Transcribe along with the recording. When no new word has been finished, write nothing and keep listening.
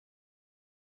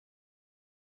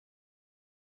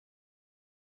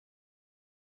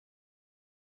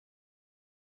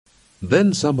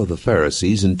Then some of the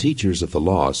Pharisees and teachers of the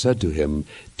law said to him,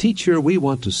 "Teacher, we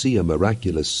want to see a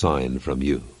miraculous sign from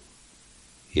you."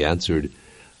 He answered,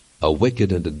 "A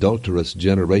wicked and adulterous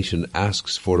generation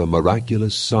asks for a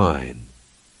miraculous sign,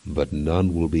 but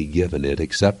none will be given it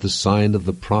except the sign of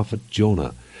the prophet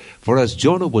Jonah. For as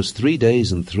Jonah was 3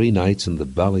 days and 3 nights in the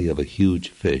belly of a huge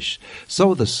fish,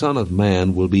 so the Son of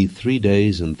Man will be 3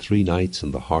 days and 3 nights in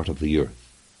the heart of the earth.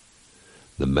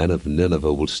 The men of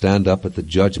Nineveh will stand up at the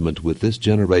judgment with this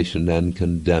generation and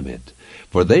condemn it,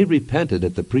 for they repented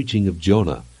at the preaching of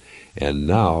Jonah, and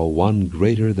now one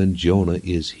greater than Jonah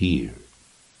is here."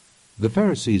 The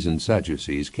Pharisees and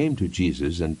Sadducees came to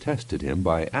Jesus and tested him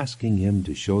by asking him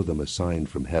to show them a sign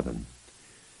from heaven.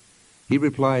 He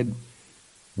replied,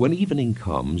 "When evening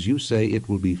comes, you say it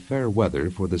will be fair weather,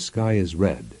 for the sky is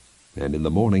red, and in the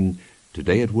morning,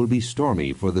 today it will be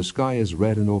stormy, for the sky is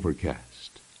red and overcast.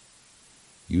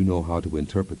 You know how to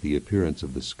interpret the appearance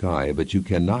of the sky, but you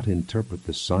cannot interpret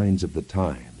the signs of the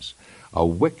times. A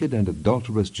wicked and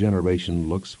adulterous generation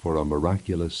looks for a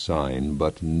miraculous sign,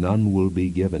 but none will be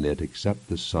given it except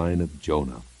the sign of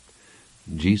Jonah."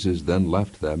 Jesus then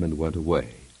left them and went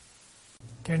away.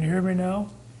 Can you hear me now?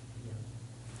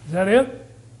 Is that it?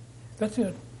 That's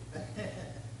it.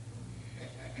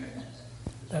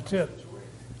 That's it.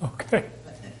 Okay.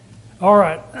 All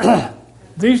right.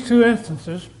 These two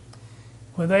instances,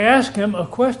 when they ask him a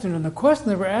question, and the question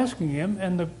they were asking him,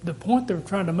 and the point they were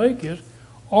trying to make is,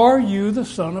 are you the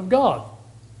Son of God?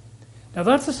 Now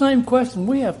that's the same question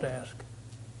we have to ask.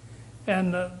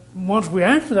 And once we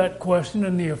answer that question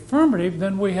in the affirmative,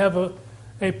 then we have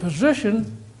a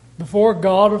position before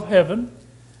God of heaven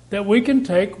that we can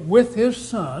take with His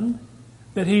Son,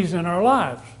 that He's in our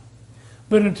lives.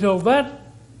 But until that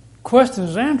question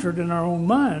is answered in our own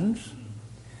minds,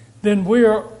 then we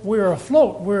are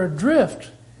afloat, we're adrift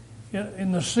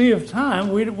in the sea of time.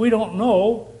 We don't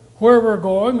know where we're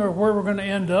going or where we're going to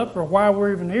end up or why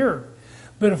we're even here.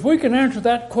 But if we can answer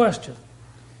that question,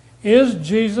 is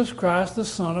Jesus Christ the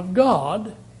Son of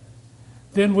God,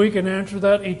 then we can answer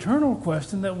that eternal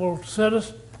question that will set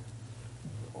us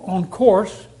on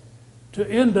course to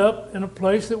end up in a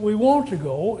place that we want to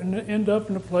go and end up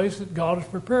in a place that God has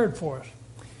prepared for us.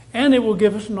 And it will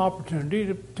give us an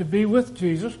opportunity to be with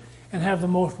Jesus and have the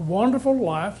most wonderful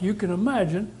life you can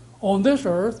imagine on this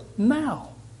earth now.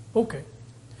 Okay.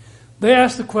 They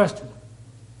asked the question,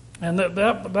 and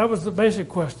that was the basic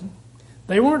question.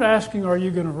 They weren't asking, are you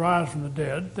going to rise from the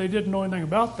dead? They didn't know anything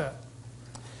about that.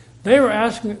 They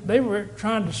were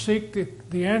trying to seek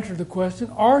the answer to the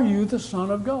question, are you the Son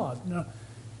of God? Now,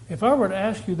 if I were to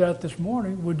ask you that this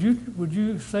morning, would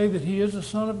you say that He is the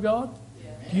Son of God?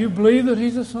 Yeah. Do you believe that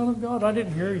He's the Son of God? I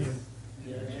didn't hear you.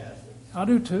 Yeah. I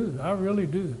do too. I really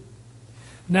do.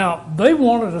 Now, they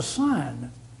wanted a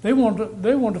sign. They wanted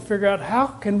to figure out, how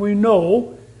can we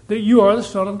know that you are the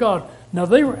Son of God? Now,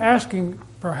 they were asking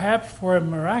perhaps for a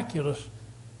miraculous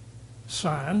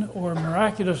sign or a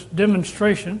miraculous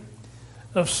demonstration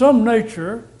of some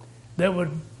nature that would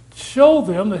show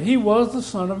them that He was the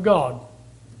Son of God.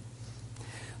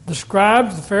 The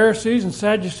scribes, the Pharisees, and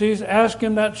Sadducees asked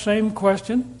Him that same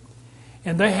question,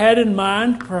 and they had in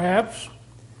mind perhaps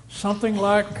something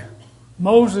like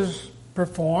Moses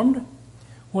performed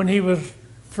when he was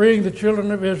freeing the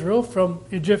children of Israel from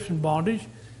Egyptian bondage,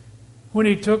 when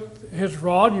he took his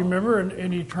rod, you remember,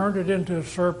 and he turned it into a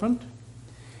serpent,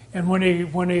 and when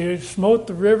he smote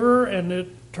the river and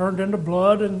it turned into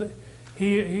blood, and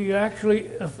he actually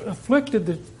afflicted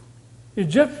the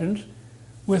Egyptians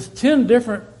with 10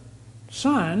 different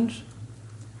signs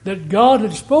that God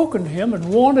had spoken to him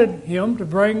and wanted him to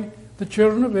bring the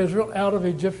children of Israel out of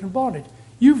Egyptian bondage.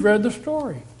 You've read the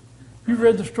story. You've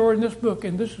read the story in this book,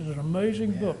 and this is an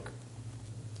amazing book.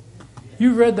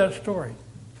 You've read that story.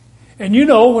 And you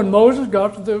know, when Moses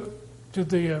got to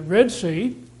the Red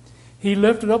Sea, he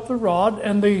lifted up the rod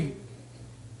and the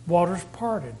waters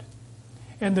parted.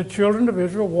 And the children of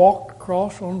Israel walked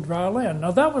across on dry land.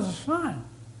 Now that was a sign,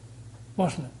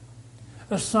 wasn't it?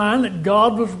 A sign that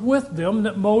God was with them,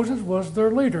 that Moses was their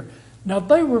leader. Now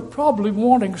they were probably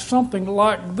wanting something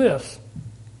like this.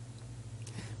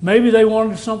 Maybe they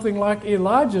wanted something like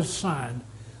Elijah's sign.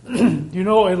 You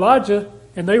know, Elijah,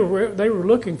 and they were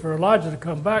looking for Elijah to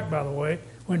come back, by the way,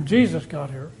 when Jesus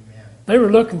got here. Amen. They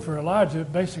were looking for Elijah,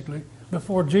 basically,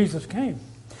 before Jesus came.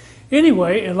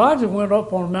 Anyway, Elijah went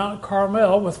up on Mount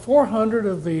Carmel with 400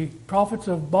 of the prophets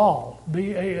of Baal,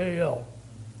 B-A-A-L,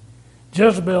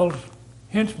 Jezebel's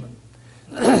henchmen.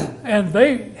 And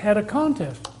they had a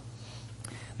contest.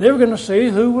 They were going to see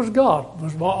who was God.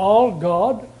 Was Baal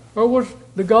God, or was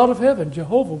the God of heaven,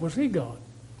 Jehovah, was he God?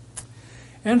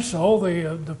 And so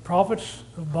the prophets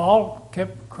of Baal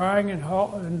kept crying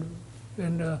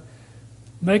and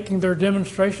making their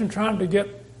demonstration, trying to get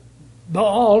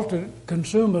Baal to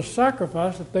consume a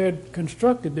sacrifice that they had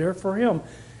constructed there for him.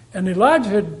 And Elijah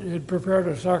had prepared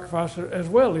a sacrifice as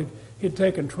well. He'd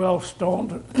taken 12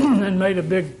 stones and made a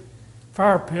big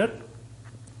fire pit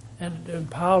and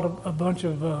piled a bunch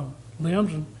of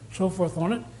limbs and so forth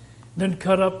on it. Then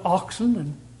cut up oxen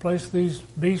and placed these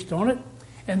beasts on it.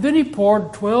 And then he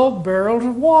poured 12 barrels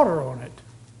of water on it.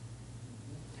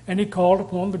 And he called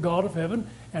upon the God of heaven,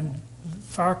 and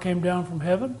fire came down from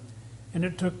heaven, and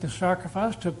it took the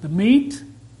sacrifice, took the meat,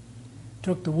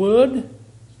 took the wood,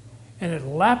 and it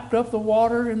lapped up the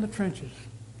water in the trenches.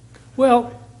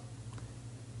 Well,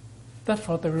 that's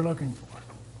what they were looking for.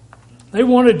 They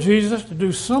wanted Jesus to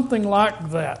do something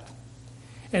like that.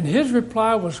 And his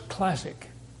reply was classic.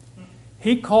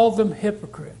 He called them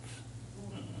hypocrites.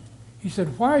 He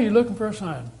said, why are you looking for a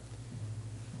sign?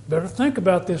 Better think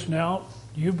about this now.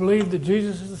 Do you believe that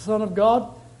Jesus is the Son of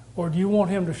God? Or do you want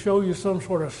him to show you some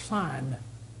sort of sign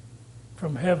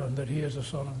from heaven that he is the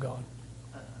Son of God?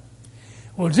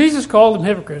 Well, Jesus called them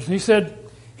hypocrites. And he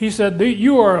said,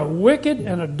 you are a wicked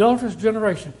and adulterous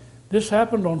generation. This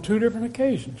happened on 2 different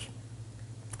occasions.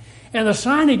 And the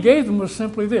sign he gave them was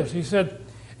simply this. He said,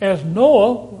 as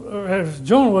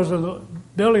Jonah was in the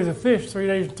belly of the fish 3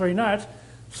 days and 3 nights,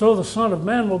 so the Son of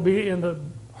Man will be in the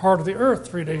heart of the earth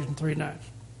 3 days and 3 nights.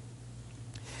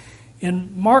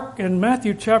 In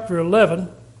Matthew chapter 11,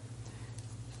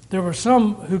 there were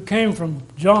some who came from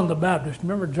John the Baptist.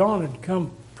 Remember, John had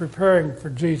come preparing for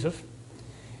Jesus.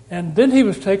 And then he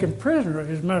was taken prisoner.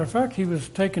 As a matter of fact, he was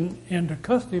taken into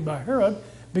custody by Herod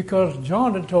because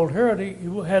John had told Herod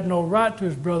he had no right to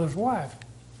his brother's wife.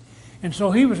 And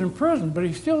so he was in prison, but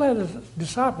he still had his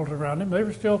disciples around him. They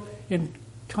were still in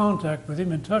contact with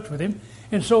him, in touch with him.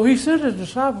 And so he sent his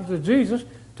disciples to Jesus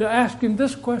to ask him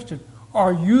this question: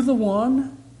 are you the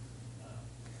one?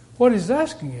 What he's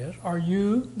asking is, are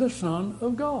you the Son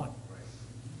of God?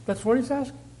 That's what he's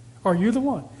asking. Are you the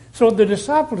one? So the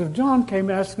disciples of John came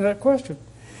asking that question.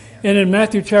 And in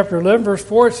Matthew chapter 11, verse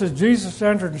 4, it says, Jesus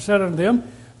answered and said unto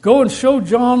them, go and show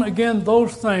John again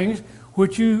those things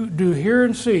which you do hear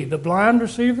and see. The blind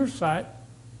receive their sight,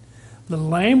 the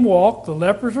lame walk, the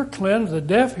lepers are cleansed, the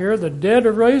deaf hear, the dead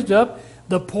are raised up,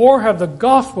 the poor have the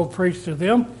gospel preached to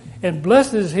them, and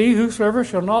blessed is he whosoever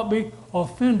shall not be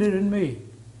offended in me.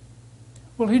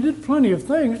 Well, he did plenty of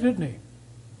things, didn't he?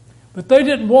 But they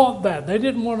didn't want that. They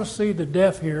didn't want to see the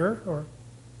deaf hear or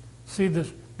see the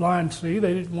blind see.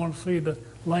 They didn't want to see the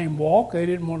lame walk. They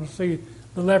didn't want to see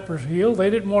the lepers healed. They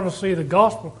didn't want to see the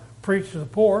gospel preached to the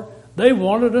poor. They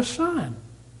wanted a sign,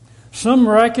 some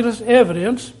miraculous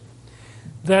evidence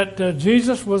that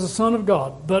Jesus was the Son of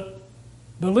God. But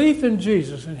belief in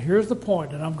Jesus, and here's the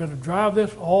point, and I'm going to drive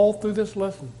this all through this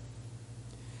lesson.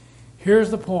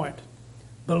 Here's the point.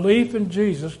 Belief in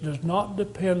Jesus does not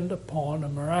depend upon a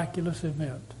miraculous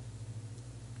event.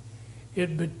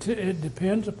 It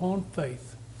depends upon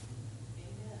faith.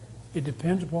 It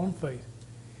depends upon faith.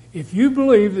 If you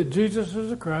believe that Jesus is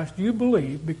the Christ, you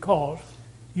believe because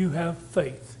you have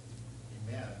faith.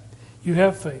 Amen. You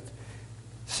have faith.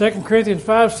 2 Corinthians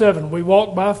 5:7, we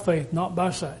walk by faith, not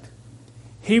by sight.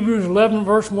 Hebrews 11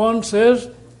 verse 1 says,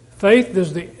 faith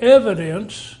is the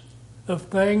evidence of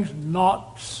things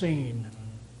not seen.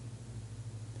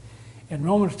 And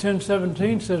Romans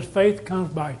 10:17 says faith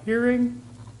comes by hearing,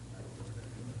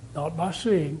 not by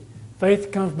seeing.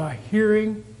 Faith comes by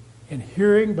hearing, and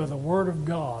hearing by the Word of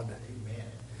God. Amen.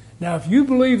 Now, if you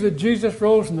believe that Jesus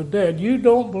rose from the dead, you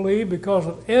don't believe because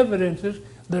of evidences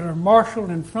that are marshaled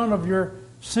in front of your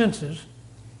senses.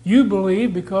 You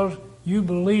believe because you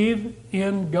believe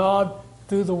in God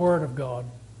through the Word of God.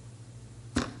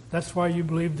 That's why you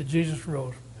believe that Jesus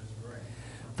rose.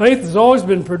 Faith has always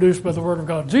been produced by the Word of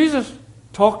God. Jesus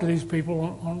talked to these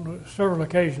people on several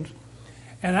occasions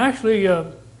and actually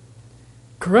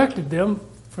corrected them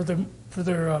for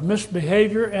their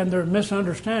misbehavior and their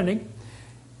misunderstanding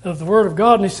of the Word of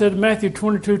God. And he said in Matthew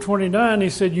 22:29, he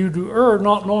said, you do err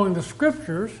not knowing the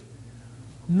Scriptures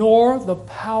nor the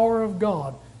power of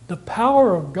God. The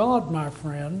power of God, my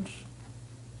friends,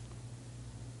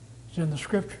 is in the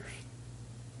Scriptures.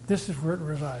 This is where it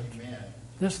resides. Amen.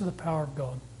 This is the power of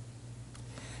God.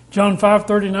 John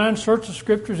 5:39, search the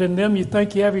Scriptures, in them you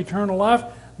think you have eternal life.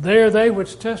 They are they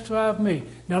which testify of me.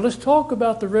 Now let's talk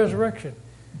about the resurrection.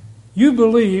 You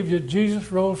believe that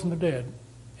Jesus rose from the dead.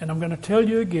 And I'm going to tell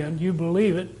you again, you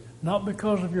believe it not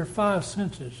because of your five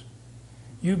senses.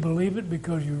 You believe it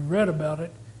because you read about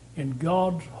it in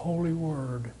God's holy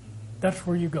word. That's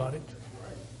where you got it.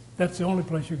 That's the only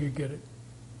place you could get it.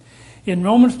 In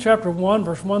Romans chapter 1,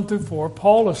 verse 1 through 4,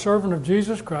 Paul, a servant of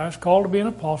Jesus Christ, called to be an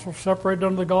apostle, separated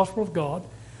unto the gospel of God,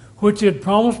 which he had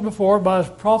promised before by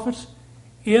his prophets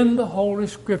in the Holy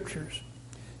Scriptures,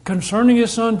 concerning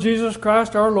his Son Jesus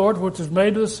Christ our Lord, which is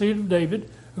made of the seed of David,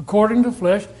 according to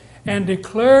flesh, and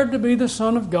declared to be the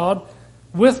Son of God,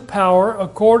 with power,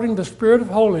 according to the Spirit of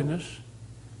holiness,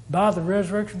 by the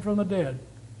resurrection from the dead.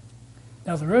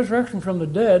 Now, the resurrection from the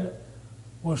dead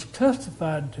was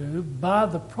testified to by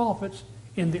the prophets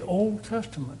in the Old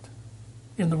Testament,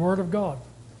 in the Word of God.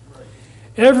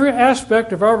 Every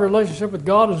aspect of our relationship with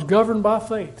God is governed by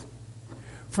faith.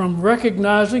 From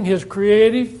recognizing His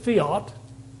creative fiat,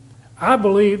 I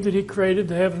believe that He created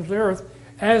the heavens and the earth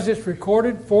as it's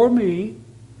recorded for me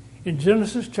in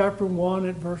Genesis chapter 1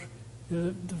 and verse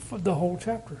the whole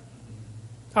chapter.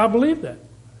 I believe that.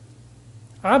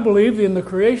 I believe in the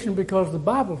creation because the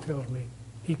Bible tells me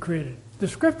He created it. The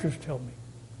Scriptures tell me.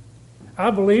 I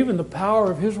believe in the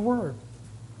power of His Word.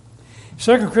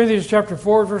 2 Corinthians chapter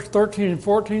 4, verse 13 and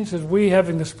 14 says, we,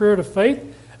 having the spirit of faith,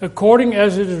 according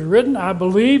as it is written, I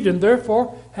believed, and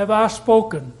therefore have I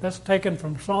spoken. That's taken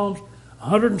from Psalms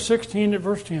 116 at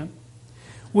verse 10.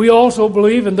 We also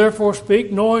believe and therefore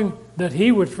speak, knowing that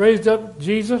He which raised up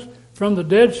Jesus from the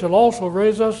dead shall also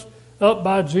raise us up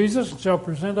by Jesus and shall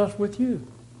present us with you.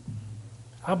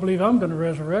 I believe I'm going to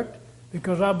resurrect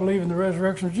because I believe in the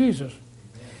resurrection of Jesus.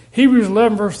 Hebrews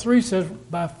 11 verse 3 says,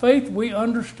 by faith we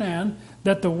understand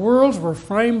that the worlds were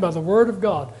framed by the Word of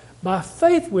God. By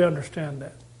faith we understand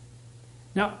that.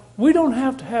 Now, we don't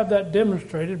have to have that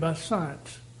demonstrated by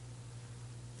science.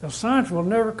 So science will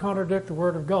never contradict the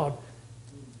Word of God.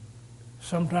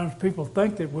 Sometimes people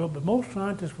think they will, but most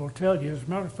scientists will tell you, as a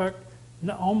matter of fact,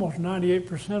 almost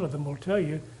 98% of them will tell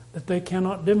you that they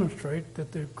cannot demonstrate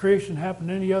that the creation happened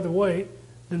any other way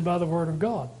than by the Word of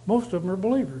God. Most of them are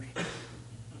believers.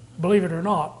 Believe it or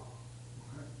not,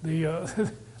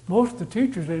 most of the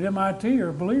teachers at MIT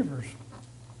are believers.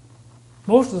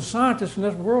 Most of the scientists in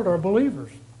this world are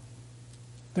believers.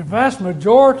 The vast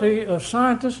majority of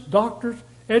scientists, doctors,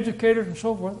 educators, and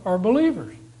so forth are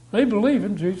believers. They believe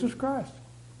in Jesus Christ.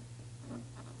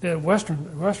 The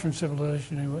Western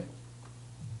civilization, anyway.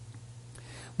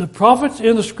 The prophets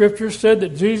in the Scriptures said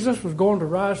that Jesus was going to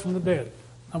rise from the dead.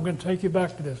 I'm going to take you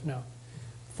back to this now.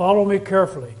 Follow me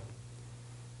carefully.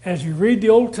 As you read the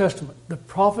Old Testament, the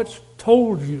prophets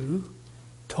told you,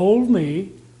 told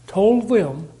me, told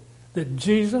them that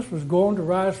Jesus was going to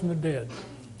rise from the dead.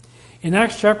 In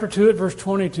Acts chapter 2 at verse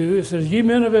 22, it says, ye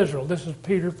men of Israel, this is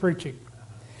Peter preaching.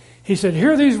 He said,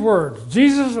 hear these words,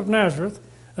 Jesus of Nazareth,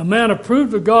 a man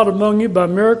approved of God among you by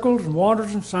miracles and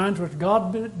wonders and signs which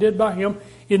God did by him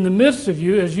in the midst of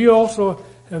you, as you also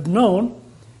have known,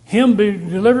 him being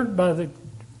delivered by the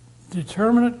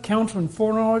determinate counsel and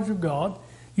foreknowledge of God,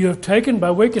 you have taken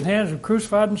by wicked hands and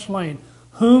crucified and slain,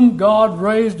 whom God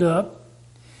raised up,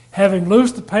 having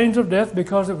loosed the pains of death,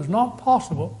 because it was not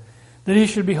possible that he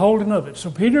should be holden of it. So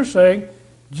Peter's saying,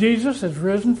 Jesus has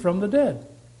risen from the dead.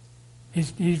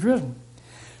 He's risen.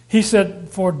 He said,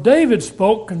 for David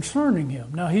spoke concerning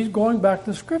him. Now he's going back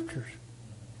to the Scriptures.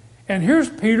 And here's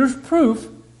Peter's proof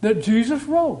that Jesus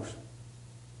rose.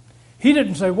 He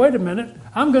didn't say, wait a minute,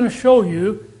 I'm going to show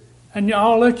you, and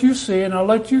I'll let you see, and I'll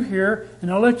let you hear, and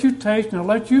I'll let you taste, and I'll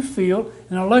let you feel,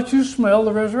 and I'll let you smell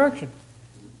the resurrection.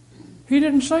 He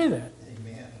didn't say that.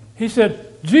 Amen. He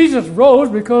said, Jesus rose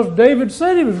because David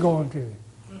said he was going to.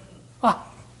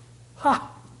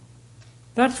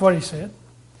 That's what he said.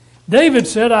 David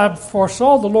said, I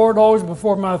foresaw the Lord always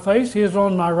before my face. He is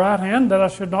on my right hand, that I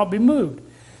should not be moved.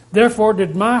 Therefore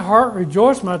did my heart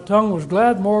rejoice, my tongue was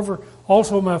glad. Moreover,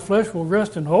 also my flesh will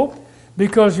rest in hope,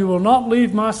 because you will not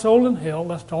leave my soul in hell.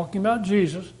 That's talking about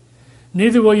Jesus.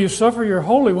 Neither will you suffer your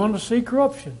Holy One to see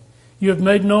corruption. You have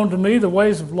made known to me the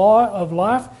ways of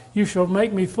life. You shall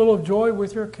make me full of joy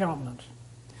with your countenance.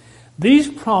 These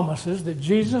promises that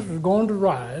Jesus was going to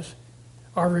rise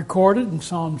are recorded in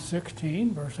Psalm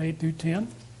 16, verse 8 through 10,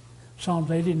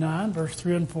 Psalms 89, verse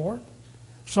 3 and 4,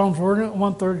 Psalms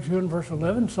 132 and verse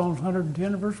 11, Psalms 110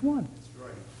 and verse 1.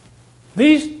 Right.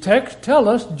 These texts tell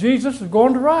us Jesus is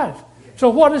going to rise. So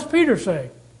what does Peter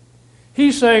say?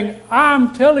 He's saying,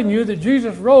 I'm telling you that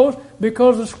Jesus rose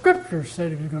because the Scriptures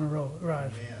said he was going to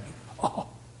rise. Oh,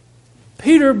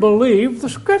 Peter believed the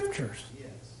Scriptures. Yes.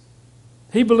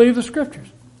 He believed the Scriptures.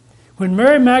 When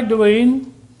Mary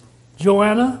Magdalene,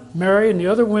 Joanna, Mary, and the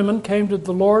other women came to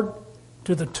the Lord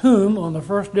to the tomb on the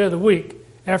first day of the week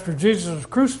after Jesus was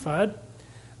crucified,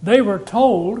 they were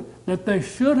told that they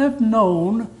should have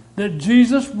known that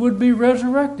Jesus would be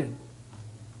resurrected.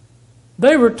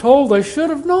 They were told they should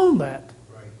have known that.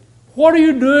 Right. What are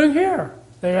you doing here?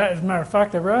 As a matter of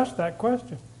fact, they were asked that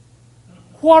question.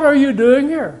 What are you doing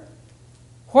here?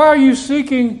 Why are you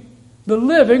seeking the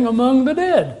living among the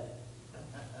dead?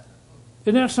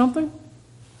 Isn't that something?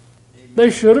 They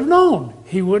should have known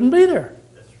he wouldn't be there.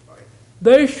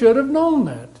 They should have known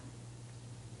that.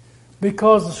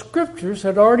 Because the Scriptures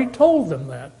had already told them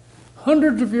that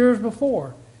hundreds of years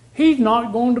before. He's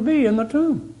not going to be in the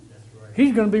tomb.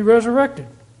 He's going to be resurrected.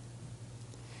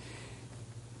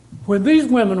 When these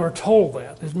women were told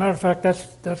that, as a matter of fact,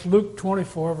 that's Luke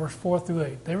 24, verse 4 through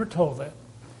 8. They were told that.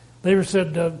 They were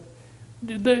said, as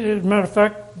a matter of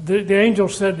fact, the angel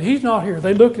said, he's not here.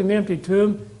 They looked in the empty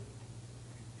tomb,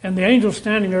 and the angel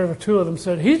standing there, the two of them,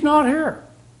 said, he's not here.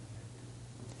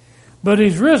 But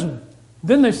he's risen.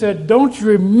 Then they said, don't you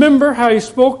remember how he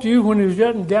spoke to you when he was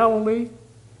yet in Galilee?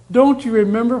 Don't you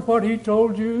remember what he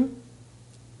told you?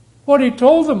 What he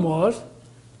told them was,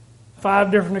 5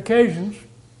 different occasions,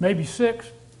 maybe 6,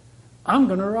 I'm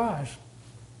going to rise.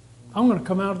 I'm going to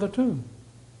come out of the tomb.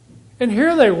 And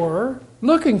here they were,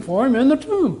 looking for him in the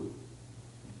tomb.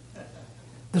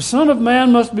 The Son of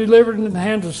Man must be delivered into the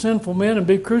hands of sinful men and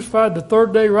be crucified, the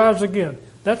 3rd day rise again.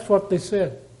 That's what they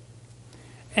said.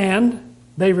 And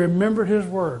they remembered his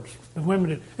words. The women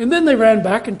did. And then they ran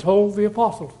back and told the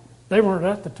apostles. They weren't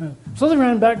at the tomb. So they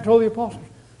ran back and told the apostles.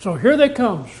 So here they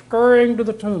come, scurrying to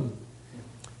the tomb.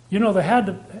 You know, they had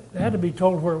to be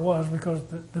told where it was because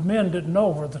the men didn't know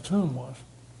where the tomb was.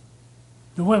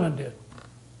 The women did.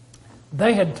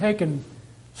 They had taken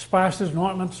spices and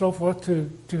ointments and so forth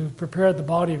to prepare the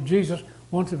body of Jesus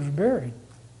once it was buried.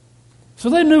 So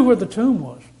they knew where the tomb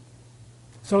was.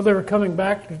 So they were coming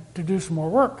back to do some more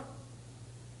work.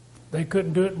 They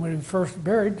couldn't do it when he was first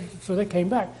buried, so they came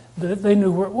back. They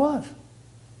knew where it was.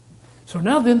 So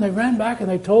now then they ran back and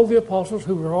they told the apostles,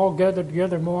 who were all gathered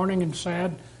together mourning and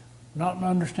sad, not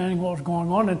understanding what was going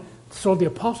on. And so the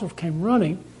apostles came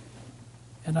running,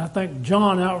 and I think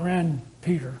John outran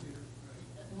Peter.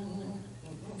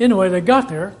 Anyway, they got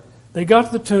there. They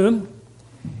got to the tomb,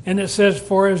 and it says,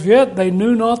 for as yet they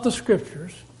knew not the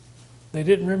Scriptures. They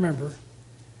didn't remember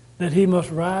that he must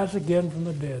rise again from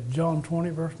the dead. John 20,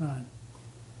 verse 9.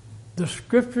 The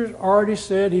Scriptures already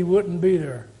said he wouldn't be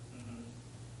there.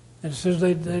 And it says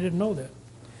they didn't know that.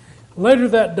 Later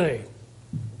that day,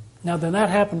 now then that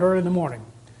happened early in the morning.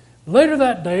 Later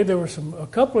that day, there were a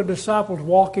couple of disciples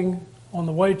walking on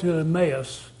the way to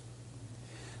Emmaus.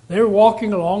 They were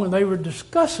walking along and they were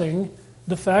discussing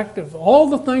the fact of all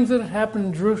the things that had happened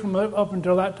in Jerusalem up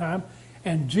until that time.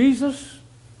 And Jesus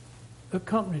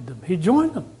accompanied them. He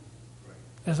joined them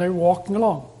as they were walking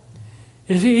along.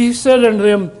 He said unto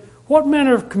them, what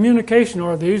manner of communication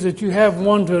are these that you have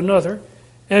one to another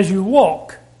as you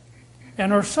walk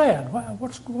and are sad?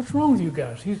 What's wrong with you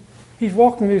guys? He's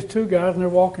walking with these two guys and they're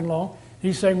walking along.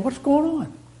 He's saying, what's going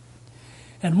on?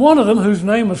 And one of them, whose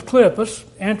name was Cleopas,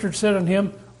 answered, said unto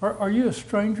him, are you a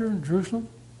stranger in Jerusalem?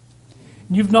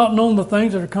 And you've not known the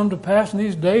things that are come to pass in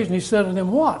these days? And he said unto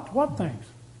them, what? What things?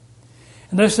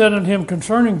 And they said unto him,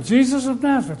 concerning Jesus of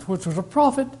Nazareth, which was a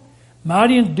prophet,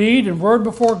 mighty in deed and word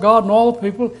before God and all the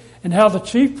people, and how the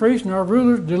chief priests and our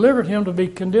rulers delivered him to be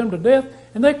condemned to death,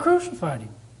 and they crucified him.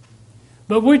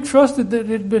 But we trusted that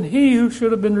it had been he who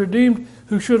should have been redeemed,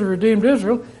 who should have redeemed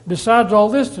Israel. Besides all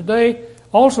this, today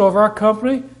also of our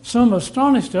company, some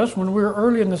astonished us when we were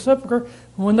early in the sepulchre,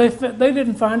 when they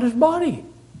didn't find his body.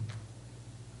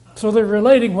 So they're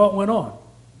relating what went on.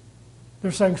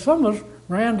 They're saying some of us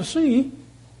ran to see,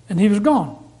 and he was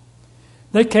gone.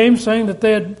 They came saying that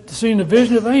they had seen a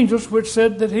vision of angels which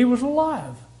said that he was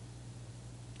alive.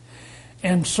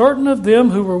 And certain of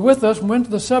them who were with us went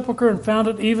to the sepulchre and found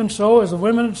it even so as the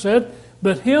women had said,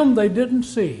 but him they didn't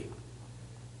see.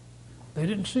 They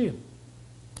didn't see him.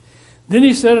 Then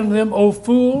he said unto them, O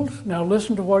fools, now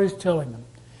listen to what he's telling them.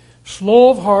 Slow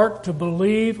of heart to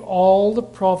believe all the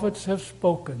prophets have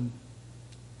spoken.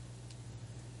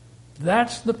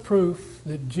 That's the proof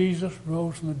that Jesus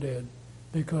rose from the dead,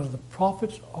 because the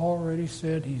prophets already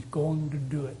said he's going to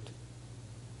do it.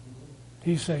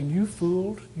 He's saying, you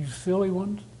fools, you silly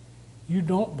ones, you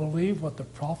don't believe what the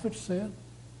prophets said?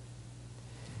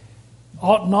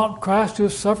 Ought not Christ to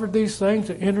have suffered these things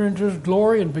to enter into his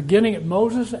glory? And beginning at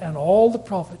Moses and all the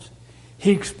prophets,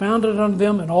 he expounded unto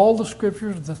them in all the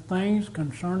Scriptures the things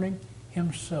concerning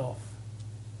himself.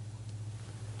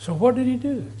 So what did he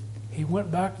do? He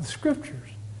went back to the Scriptures.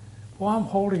 Well, I'm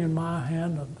holding in my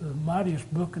hand the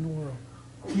mightiest book in the world.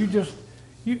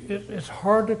 It's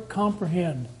hard to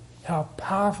comprehend how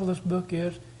powerful this book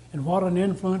is and what an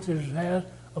influence it has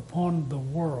upon the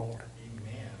world.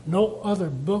 Amen. No other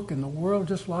book in the world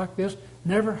just like this,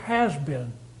 never has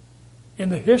been. In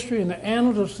the history, in the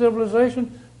annals of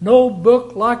civilization, No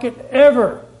book like it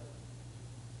ever.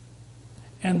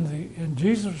 And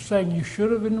Jesus was saying, you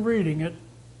should have been reading it.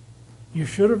 You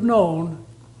should have known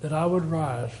that I would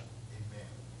rise. Amen.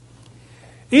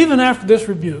 Even after this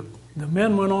rebuke, the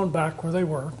men went on back where they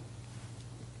were.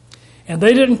 And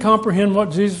they didn't comprehend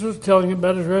what Jesus was telling them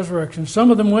about his resurrection.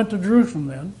 Some of them went to Jerusalem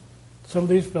then. Some of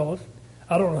these fellows.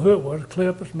 I don't know who it was.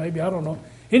 Cleopas, maybe. I don't know.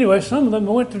 Anyway, some of them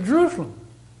went to Jerusalem.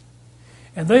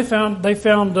 And they found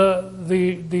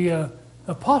the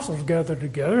apostles gathered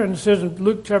together. And it says in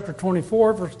Luke chapter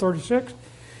 24, verse 36,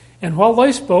 and while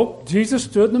they spoke, Jesus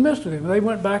stood in the midst of them. They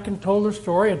went back and told their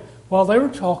story. And while they were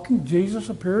talking, Jesus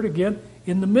appeared again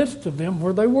in the midst of them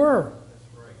where they were.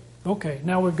 That's right. Okay,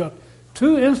 now we've got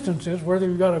two instances where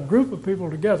you've got a group of people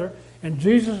together and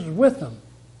Jesus is with them.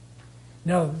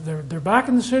 Now, they're back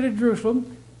in the city of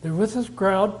Jerusalem. They're with this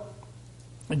crowd.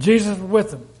 And Jesus was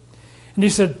with them. And he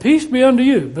said, peace be unto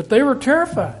you. But they were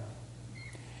terrified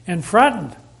and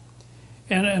frightened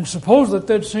and supposed that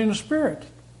they'd seen a spirit.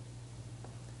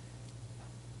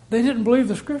 They didn't believe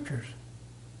the Scriptures.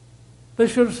 They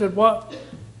should have said, what?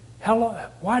 How long?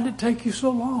 Why did it take you so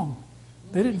long?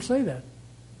 They didn't say that.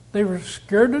 They were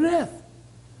scared to death.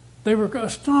 They were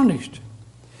astonished.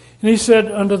 And he said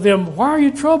unto them, why are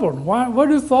you troubled? Why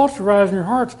do thoughts arise in your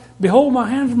hearts? Behold my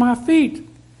hands and my feet.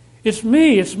 It's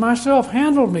me, it's myself.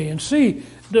 Handle me and see,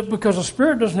 that because the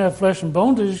Spirit doesn't have flesh and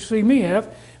bones, as you see me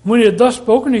have. When he had thus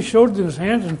spoken, he showed them his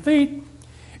hands and feet.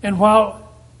 And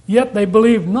while yet they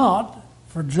believed not,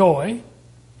 for joy,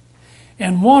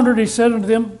 and wondered, he said unto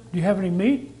them, do you have any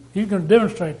meat? He's going to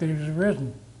demonstrate that he's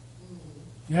risen.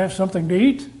 You have something to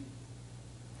eat?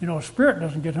 You know, a spirit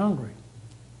doesn't get hungry.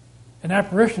 An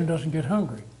apparition doesn't get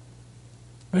hungry.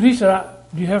 But he said,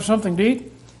 do you have something to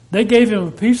eat? They gave him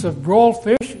a piece of broiled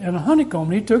fish and a honeycomb,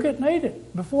 and he took it and ate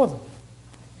it before them.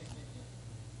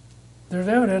 There's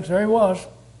evidence, there he was.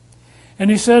 And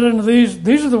he said unto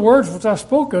these are the words which I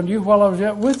spoke unto you while I was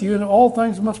yet with you, and all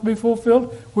things must be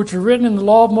fulfilled, which are written in the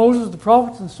law of Moses, the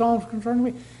prophets, and Psalms concerning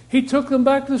me. He took them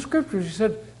back to the Scriptures. He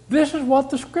said, this is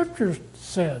what the Scriptures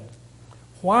said.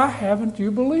 Why haven't you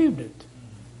believed it?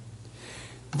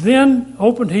 Then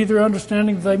opened he their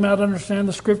understanding that they might understand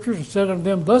the Scriptures, and said unto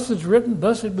them, thus is written,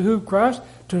 thus it behooved Christ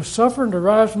to suffer and to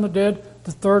rise from the dead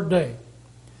the third day.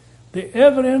 The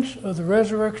evidence of the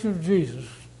resurrection of Jesus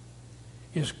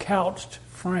is couched,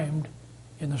 framed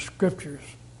in the Scriptures.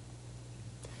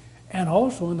 And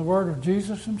also in the Word of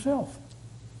Jesus himself.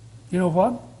 You know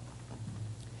what?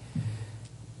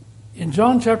 In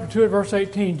John chapter 2 at verse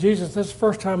 18, Jesus, this is the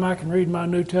first time I can read my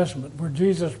New Testament, where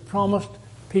Jesus promised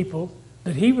people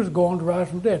that he was going to rise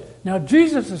from the dead. Now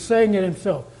Jesus is saying it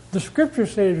himself. The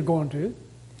Scriptures say he's going to.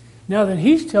 Now then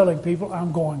he's telling people,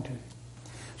 I'm going to.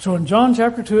 So in John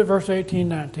chapter 2 at verse 18,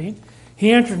 19,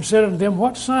 he answered and said unto them,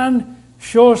 what sign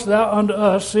showest thou unto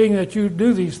us, seeing that you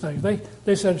do these things?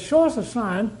 They said, show us a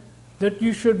sign that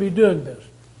you should be doing this.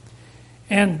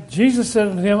 And Jesus said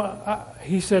unto him,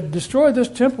 he said, destroy this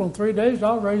temple in 3 days,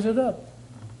 I'll raise it up.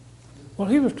 Well,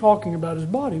 he was talking about his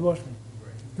body, wasn't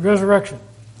he? The resurrection.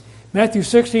 Matthew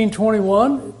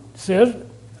 16:21 says,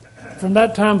 from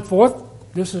that time forth,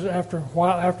 this is after a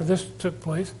while after this took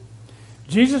place,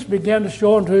 Jesus began to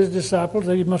show unto his disciples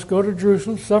that he must go to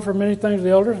Jerusalem, suffer many things of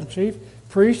the elders and chief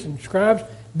priests and scribes,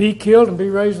 be killed and be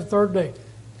raised the third day.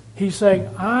 He's saying,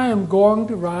 I am going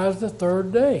to rise the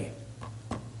third day.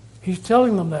 He's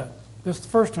telling them that. This is the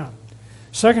first time.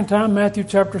 Second time, Matthew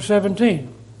chapter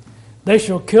 17. They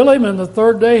shall kill him, and the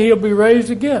third day he'll be raised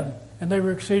again. And they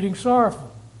were exceeding sorrowful.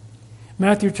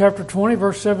 Matthew chapter 20,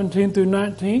 verse 17 through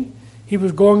 19. He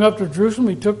was going up to Jerusalem.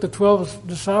 He took the 12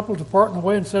 disciples apart in the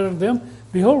way and said unto them,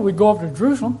 behold, we go up to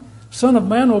Jerusalem. Son of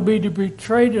Man will be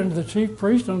betrayed unto the chief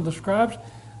priests and unto the scribes.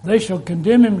 They shall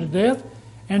condemn him to death,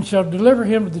 and shall deliver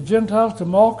him to the Gentiles to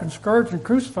mock and scourge and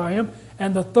crucify him.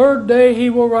 And the third day he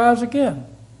will rise again.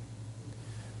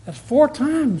 That's 4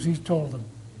 times he's told them.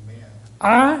 Amen.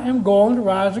 I am going to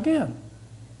rise again.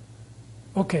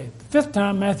 Okay, the 5th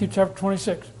time, Matthew chapter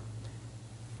 26.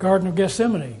 Garden of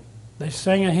Gethsemane. They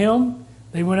sang a hymn.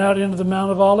 They went out into the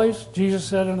Mount of Olives. Jesus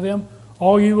said unto them,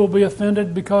 all you will be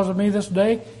offended because of me this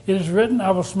day. It is written,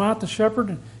 I will smite the shepherd,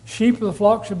 and sheep of the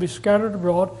flock shall be scattered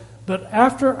abroad. But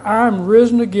after I am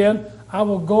risen again, I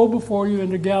will go before you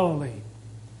into Galilee.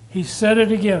 He said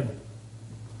it again.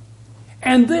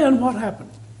 And then what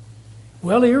happened?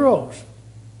 Well, he arose.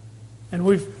 And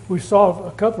we saw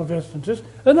a couple of instances.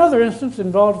 Another instance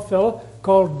involved a fellow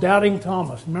called Doubting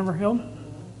Thomas. Remember him?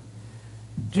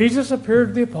 Jesus appeared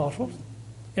to the apostles.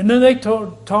 And then they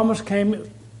told, Thomas came,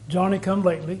 Johnny come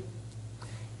lately,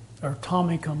 or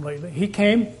Tommy come lately. He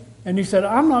came and he said,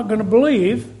 I'm not going to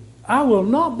believe I will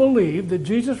not believe that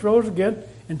Jesus rose again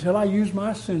until I use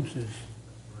my senses.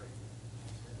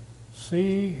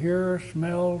 See, hear,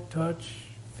 smell, touch,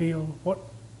 feel. What?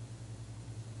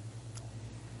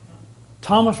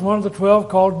 Thomas, one of the 12,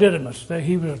 called Didymus, that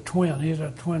he was a twin. He's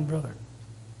a twin brother,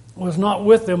 was not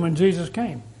with them when Jesus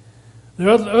came. The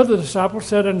other disciples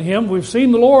said unto him, We've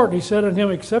seen the Lord. He said unto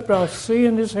him, Except I see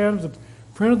in his hands the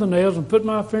print of the nails, and put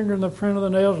my finger in the print of the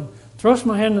nails, and thrust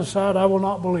my hand in the side, I will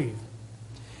not believe.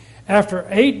 After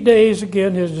 8 days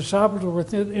again, his disciples were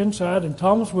inside, and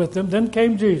Thomas with them. Then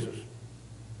came Jesus,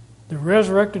 the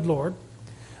resurrected Lord,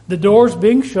 the doors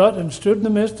being shut, and stood in the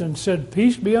midst, and said,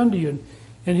 Peace be unto you.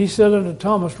 And he said unto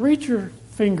Thomas, Reach your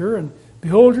finger, and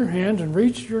behold your hands, and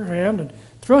reach your hand, and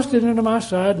thrust it into my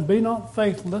side, and be not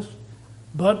faithless,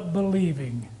 but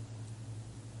believing.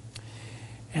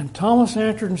 And Thomas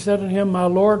answered and said unto him, My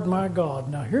Lord, my God.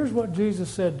 Now here's what Jesus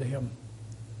said to him.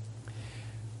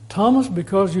 Thomas,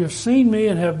 because you have seen me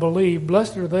and have believed,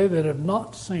 blessed are they that have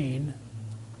not seen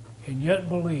and yet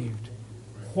believed.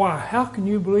 Why? How can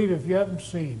you believe if you haven't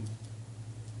seen?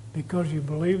 Because you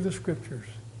believe the Scriptures.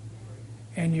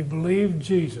 And you believe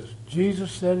Jesus. Jesus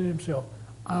said it himself,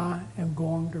 I am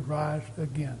going to rise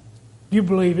again. Do you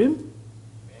believe him?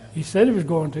 He said he was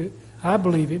going to. I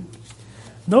believe him.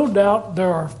 No doubt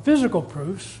there are physical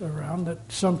proofs around that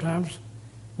sometimes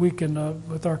we can,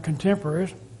 with our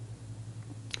contemporaries,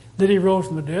 that he rose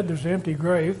from the dead. There's an empty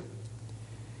grave.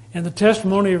 And the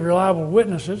testimony of reliable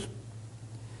witnesses.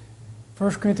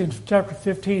 1 Corinthians chapter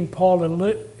 15, Paul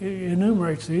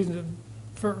enumerates these.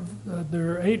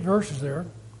 There are 8 verses there.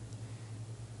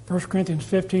 1 Corinthians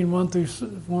 15,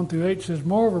 1 through 8 says,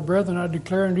 Moreover, brethren, I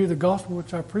declare unto you the gospel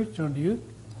which I preached unto you,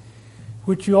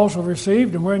 which you also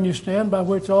received, and wherein you stand, by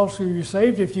which also you are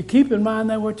saved, if you keep in mind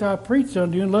that which I preached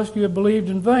unto you, unless you have believed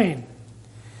in vain.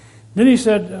 Then he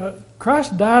said,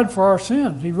 Christ died for our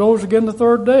sins. He rose again the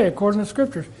third day, according to the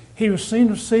Scriptures. He was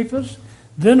seen of Cephas,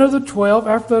 then of the 12.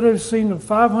 After that he was seen of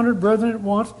 500 brethren at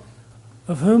once,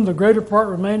 of whom the greater part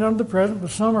remain unto the present, but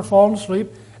some are fallen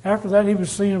asleep. After that he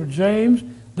was seen of James,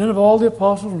 then of all the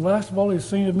apostles, and last of all he was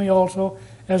seen of me also,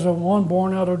 as of one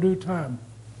born out of due time.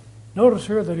 Notice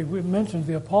here that he mentions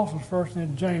the apostles first and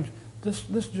then James.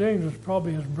 This James was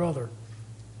probably his brother.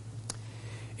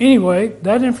 Anyway,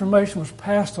 that information was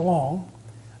passed along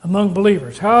among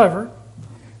believers. However,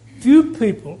 few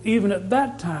people, even at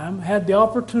that time, had the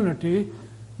opportunity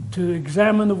to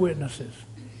examine the witnesses.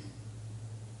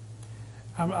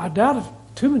 I doubt if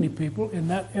too many people in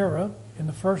that era, in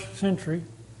the first century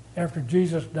after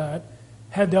Jesus died,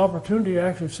 had the opportunity to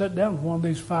actually sit down with one of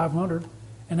these 500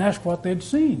 and ask what they'd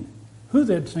seen, who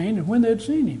they'd seen, and when they'd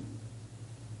seen him.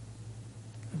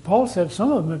 And Paul said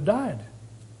some of them had died.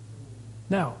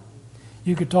 Now,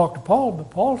 you could talk to Paul, but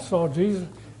Paul saw Jesus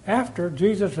after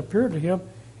Jesus appeared to him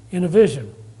in a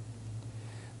vision.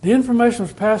 The information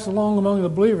was passed along among the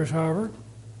believers, however.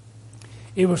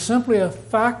 It was simply a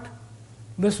fact.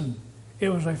 Listen, it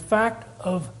was a fact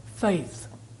of faith.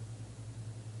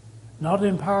 Not an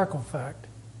empirical fact.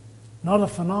 Not a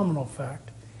phenomenal fact.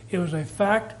 It was a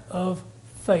fact of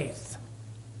faith.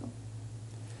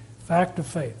 Fact of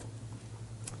faith.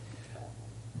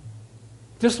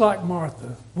 Just like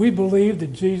Martha, we believe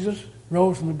that Jesus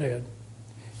rose from the dead.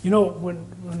 You know,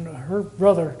 when her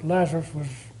brother Lazarus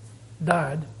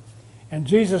died, and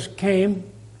Jesus came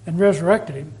and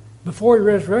resurrected him, before he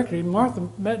resurrected him, Martha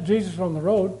met Jesus on the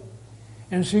road,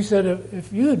 and she said,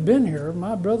 if you had been here,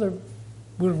 my brother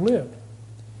would have lived.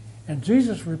 And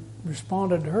Jesus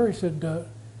responded to her, he said,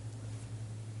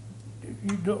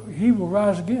 he will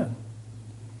rise again.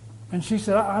 And she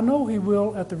said, I know he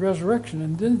will at the resurrection.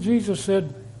 And then Jesus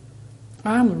said,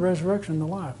 I am the resurrection and the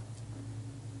life.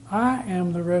 I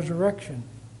am the resurrection.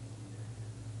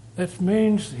 That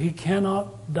means he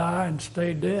cannot die and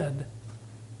stay dead.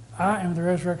 I am the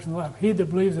resurrection and the life. He that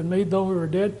believes in me, though he were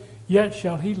dead, yet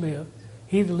shall he live.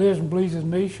 He that lives and believes in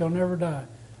me shall never die.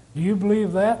 Do you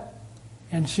believe that?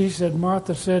 And she said,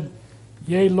 Martha said,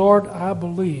 Yea, Lord, I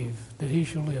believe that he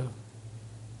shall live.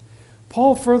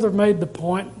 Paul further made the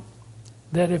point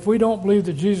that if we don't believe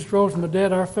that Jesus rose from the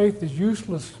dead, our faith is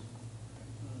useless.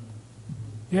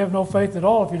 You have no faith at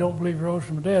all if you don't believe he rose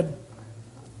from the dead.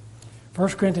 1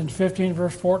 Corinthians 15,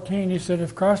 verse 14, he said,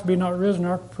 If Christ be not risen,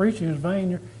 our preaching is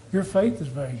vain, your faith is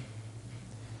vain.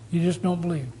 You just don't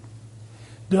believe.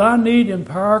 Do I need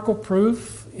empirical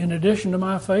proof in addition to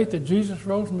my faith that Jesus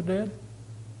rose from the dead?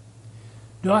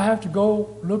 Do I have to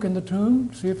go look in the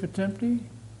tomb, see if it's empty?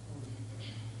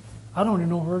 I don't even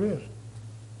know where it is.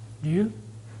 Do you?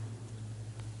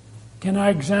 Can I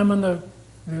examine the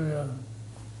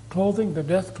clothing, the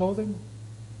death clothing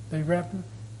they wrapped him?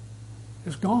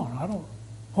 It's gone.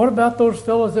 What about those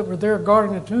fellows that were there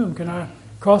guarding the tomb? Can I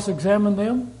cross-examine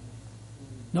them?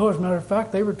 No, as a matter of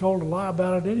fact, they were told to lie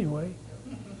about it anyway.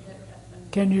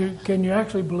 Can you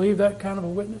actually believe that kind of a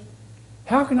witness?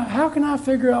 How can I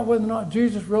figure out whether or not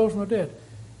Jesus rose from the dead?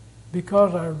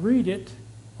 Because I read it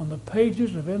on the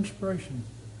pages of inspiration.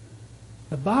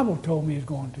 The Bible told me he's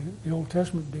going to. The Old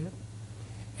Testament did.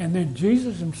 And then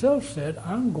Jesus himself said,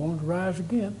 I'm going to rise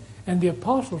again. And the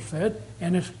apostles said,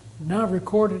 and it's now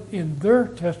recorded in their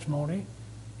testimony,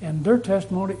 and their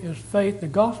testimony is faith. The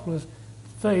gospel is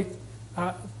faith.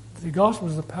 The gospel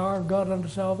is the power of God unto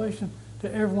salvation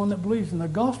to everyone that believes. And the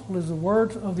gospel is the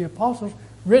words of the apostles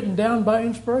written down by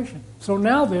inspiration. So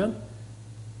now then,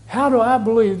 how do I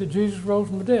believe that Jesus rose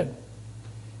from the dead?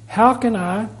 How can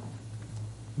I,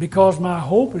 because my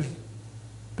hope is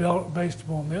based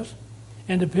upon this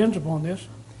and depends upon this,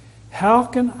 how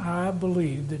can I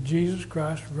believe that Jesus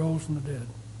Christ rose from the dead?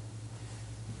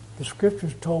 The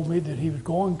Scriptures told me that he was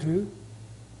going to.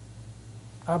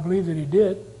 I believe that he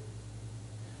did.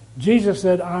 Jesus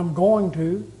said, I'm going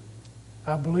to.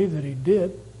 I believe that he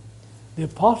did. The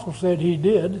apostles said he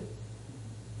did,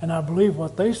 and I believe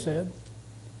what they said.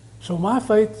 So my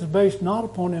faith is based not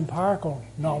upon empirical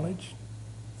knowledge.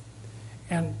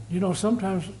 And,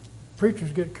 sometimes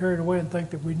preachers get carried away and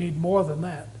think that we need more than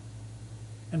that.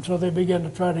 And so they begin to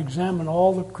try to examine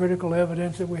all the critical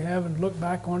evidence that we have and look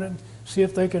back on it and see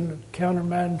if they can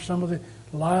countermand some of the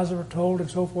lies that were told and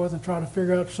so forth, and try to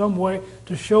figure out some way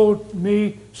to show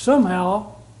me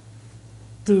somehow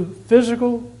through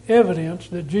physical evidence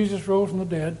that Jesus rose from the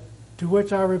dead, to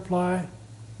which I reply,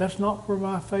 that's not where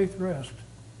my faith rests.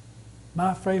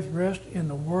 My faith rests in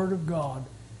the Word of God.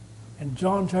 And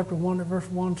John chapter 1 verse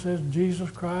 1 says, Jesus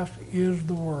Christ is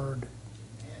the Word.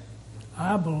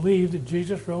 I believe that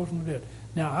Jesus rose from the dead.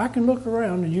 Now, I can look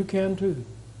around, and you can too.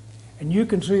 And you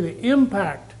can see the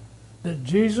impact that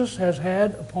Jesus has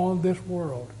had upon this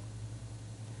world.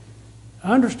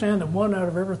 I understand that 1 out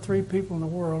of every 3 people in the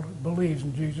world believes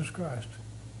in Jesus Christ.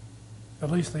 At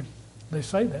least they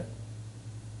say that.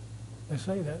 They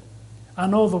say that. I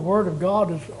know the Word of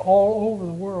God is all over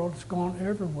the world. It's gone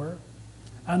everywhere.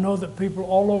 I know that people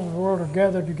all over the world are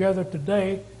gathered together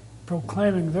today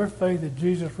proclaiming their faith that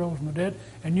Jesus rose from the dead.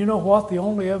 And you know what? The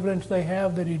only evidence they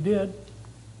have that he did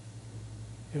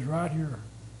is right here.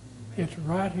 It's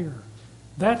right here.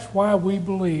 That's why we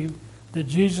believe that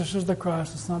Jesus is the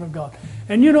Christ, the Son of God.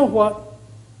 And you know what?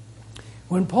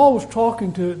 When Paul was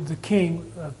talking to the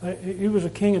king, he was a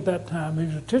king at that time. He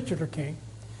was a titular king,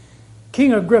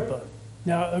 King Agrippa.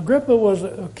 Now, Agrippa was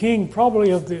a king probably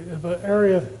of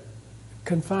an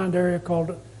confined area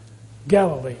called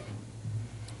Galilee.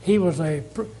 He was a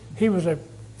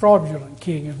fraudulent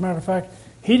king. As a matter of fact,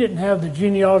 he didn't have the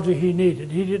genealogy he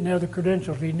needed. He didn't have the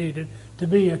credentials he needed to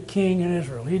be a king in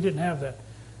Israel. He didn't have that.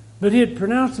 But he had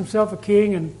pronounced himself a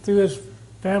king, and through his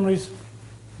family's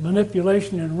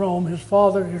manipulation in Rome, his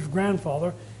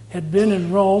grandfather, had been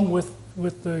in Rome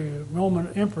with the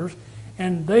Roman emperors,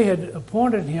 and they had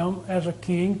appointed him as a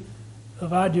king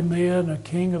of Idumea and a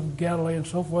king of Galilee and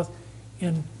so forth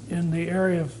in the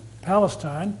area of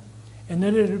Palestine, and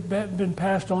then it had been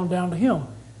passed on down to him.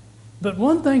 But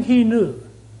one thing he knew,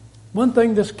 one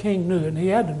thing this king knew, and he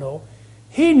had to know,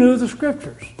 he knew the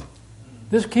Scriptures.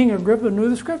 This King Agrippa knew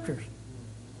the Scriptures.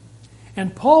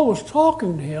 And Paul was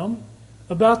talking to him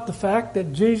about the fact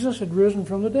that Jesus had risen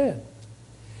from the dead.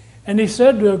 And he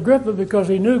said to Agrippa, because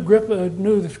he knew Agrippa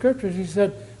knew the Scriptures, he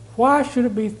said, why should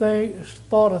it be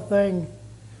thought a thing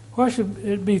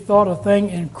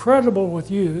incredible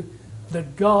with you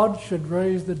that God should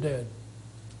raise the dead?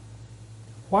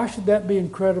 Why should that be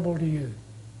incredible to you?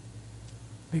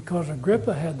 Because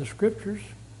Agrippa had the Scriptures.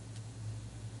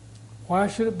 Why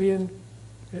should it be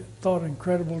thought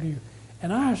incredible to you?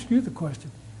 And I ask you the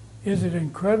question, is it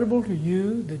incredible to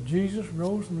you that Jesus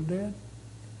rose from the dead?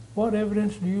 What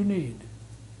evidence do you need?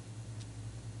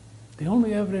 The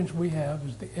only evidence we have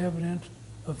is the evidence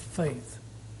of faith.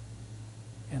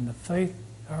 And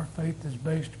our faith is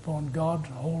based upon God's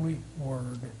holy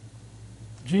word.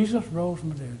 Jesus rose from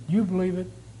the dead. You believe it,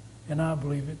 and I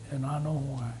believe it, and I know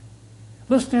why.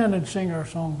 Let's stand and sing our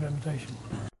song of invitation.